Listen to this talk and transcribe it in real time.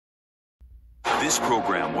This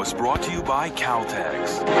program was brought to you by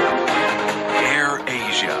Caltex, Air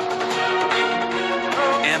Asia,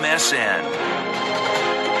 MSN,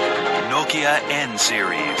 Nokia N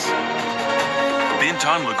Series,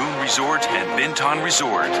 Bintan Lagoon Resort and Bintan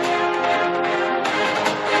Resort,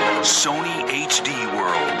 Sony HD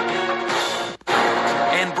World,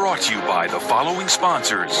 and brought to you by the following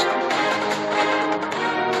sponsors.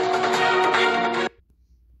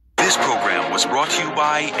 This program was brought to you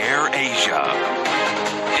by Air Asia,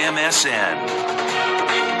 MSN,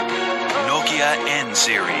 Nokia N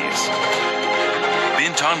Series,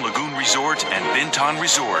 Bintan Lagoon Resort and Bintan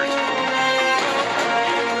Resort,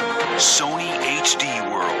 Sony HD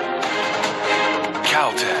World,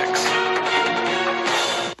 Caltex,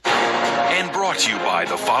 and brought to you by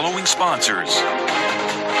the following sponsors.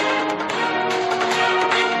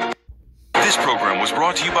 This program was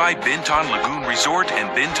brought to you by Bintan Lagoon Resort and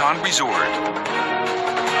Bintan Resort,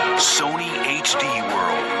 Sony HD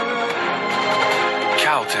World,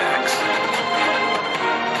 Caltex,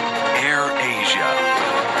 Air Asia,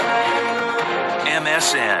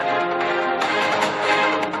 MSN,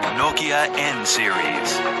 Nokia N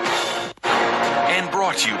Series, and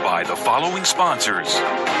brought to you by the following sponsors.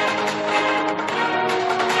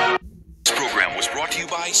 This program was brought to you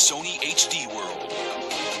by Sony HD World,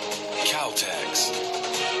 Caltex,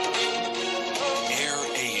 Air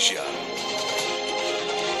Asia,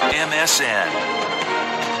 MSN,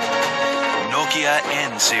 Nokia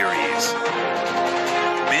N Series,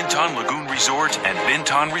 Bintan Lagoon Resort and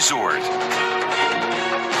Bintan Resort,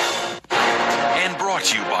 and brought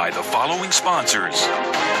to you by the following sponsors.